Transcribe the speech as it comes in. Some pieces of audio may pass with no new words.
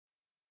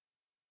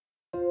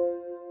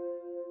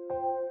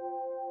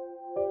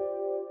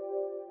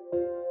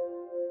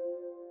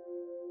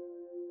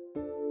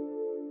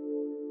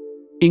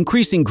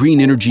Increasing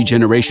green energy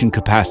generation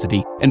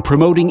capacity and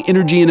promoting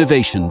energy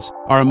innovations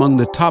are among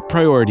the top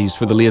priorities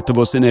for the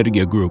Lietuvos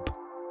Energijos Group.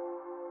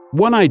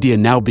 One idea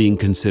now being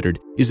considered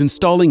is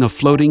installing a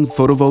floating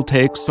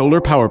photovoltaic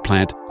solar power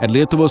plant at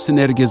Lietuvos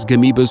Energijos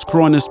Gamyba's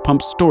Kruonis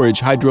pumped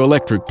storage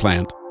hydroelectric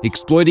plant,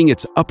 exploiting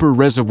its upper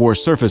reservoir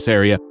surface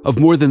area of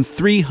more than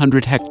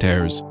 300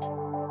 hectares.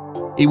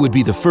 It would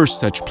be the first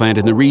such plant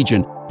in the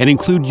region and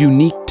include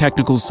unique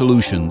technical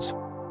solutions.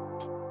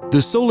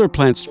 The solar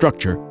plant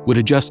structure would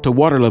adjust to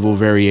water level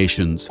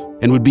variations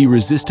and would be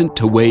resistant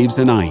to waves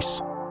and ice.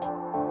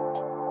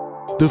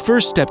 The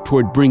first step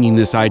toward bringing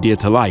this idea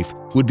to life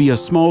would be a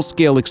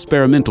small-scale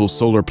experimental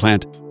solar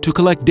plant to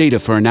collect data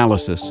for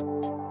analysis.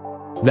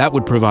 That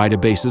would provide a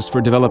basis for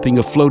developing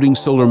a floating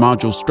solar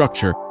module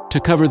structure to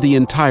cover the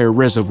entire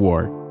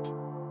reservoir.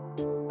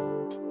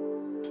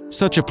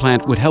 Such a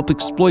plant would help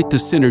exploit the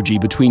synergy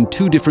between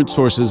two different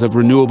sources of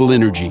renewable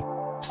energy,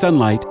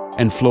 sunlight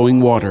and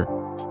flowing water.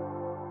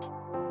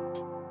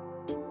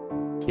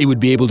 It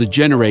would be able to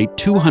generate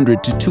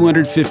 200 to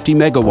 250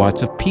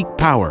 megawatts of peak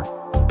power.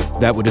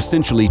 That would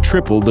essentially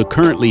triple the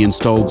currently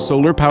installed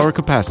solar power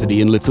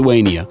capacity in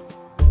Lithuania.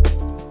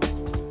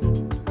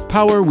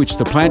 Power which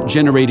the plant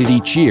generated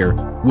each year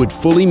would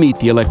fully meet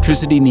the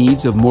electricity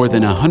needs of more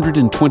than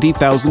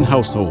 120,000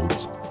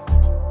 households.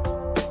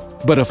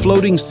 But a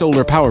floating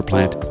solar power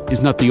plant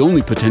is not the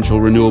only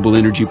potential renewable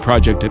energy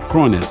project at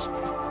Kruonis.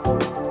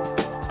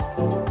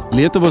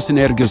 Lietuvos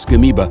Energijos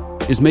Gamyba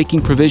is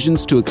making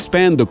provisions to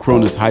expand the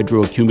Kruonis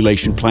hydro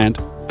accumulation plant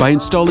by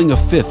installing a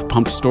fifth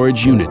pumped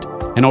storage unit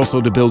and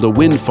also to build a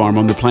wind farm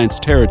on the plant's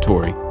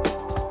territory.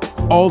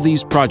 All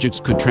these projects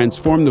could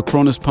transform the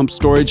Kruonis pumped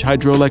storage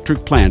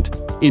hydroelectric plant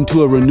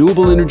into a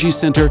renewable energy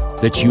center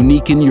that's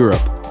unique in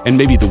Europe and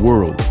maybe the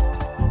world.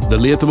 The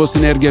Lietuvos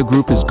Energijos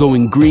Group is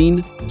going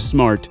green,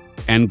 smart,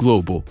 and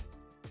global.